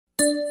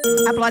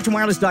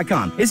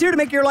AppalachianWireless.com is here to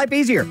make your life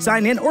easier.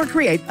 Sign in or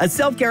create a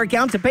self-care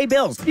account to pay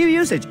bills, view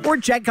usage, or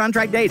check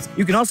contract dates.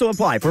 You can also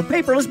apply for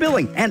paperless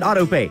billing and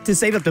auto pay to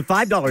save up to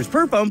 $5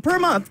 per phone per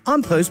month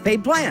on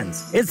postpaid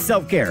plans. It's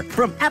self-care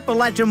from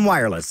Appalachian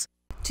Wireless.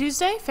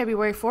 Tuesday,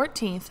 February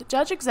 14th,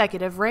 Judge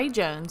Executive Ray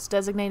Jones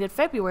designated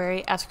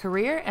February as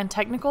Career and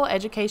Technical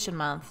Education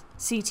Month.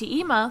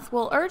 CTE Month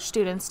will urge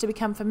students to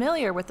become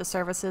familiar with the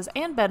services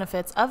and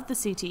benefits of the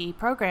CTE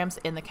programs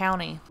in the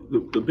county.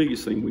 The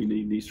biggest thing we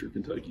need in Eastern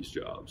Kentucky is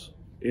jobs.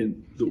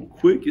 And the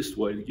quickest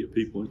way to get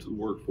people into the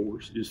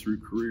workforce is through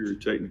career and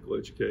technical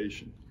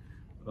education.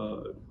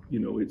 There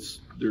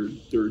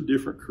are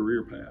different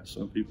career paths.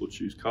 Some people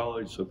choose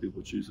college, some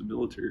people choose the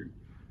military.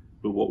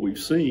 But what we've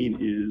seen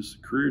is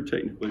career and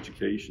technical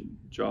education,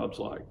 jobs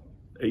like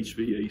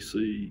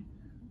HVAC,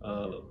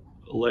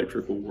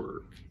 electrical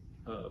work,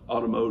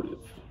 automotive,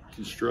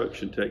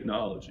 construction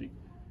technology.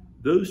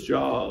 Those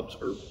jobs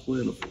are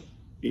plentiful,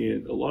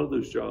 and a lot of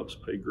those jobs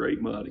pay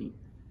great money,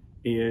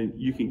 and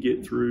you can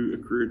get through a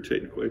career and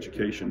technical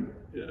education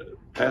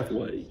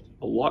pathway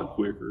a lot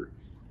quicker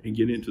and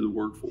get into the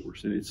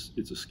workforce, and it's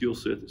a skill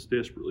set that's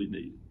desperately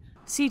needed.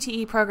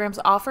 CTE programs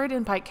offered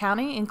in Pike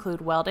County include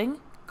welding,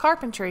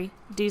 carpentry,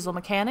 diesel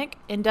mechanic,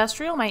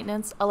 industrial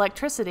maintenance,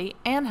 electricity,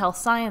 and health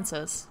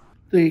sciences.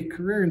 The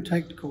career and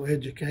technical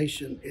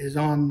education is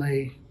on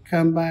the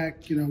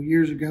comeback.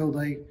 Years ago,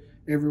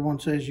 everyone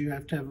says you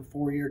have to have a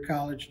 4-year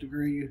college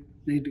degree, you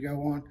need to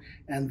go on.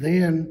 And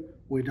then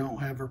we don't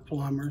have our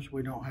plumbers,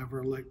 we don't have our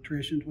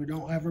electricians, we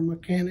don't have our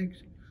mechanics,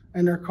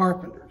 and our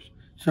carpenters.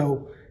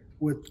 So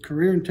with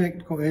career and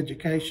technical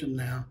education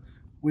now,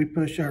 we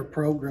push our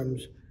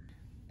programs.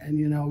 And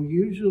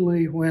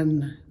usually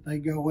when they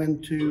go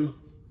into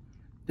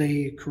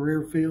the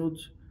career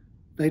fields,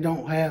 they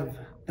don't have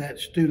that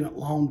student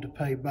loan to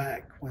pay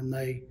back when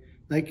they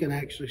can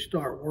actually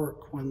start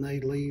work when they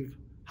leave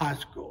high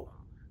school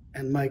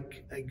and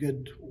make a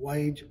good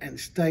wage and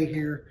stay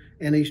here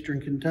in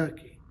Eastern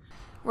Kentucky.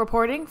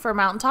 Reporting for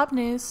Mountaintop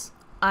News,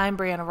 I'm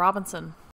Brianna Robinson.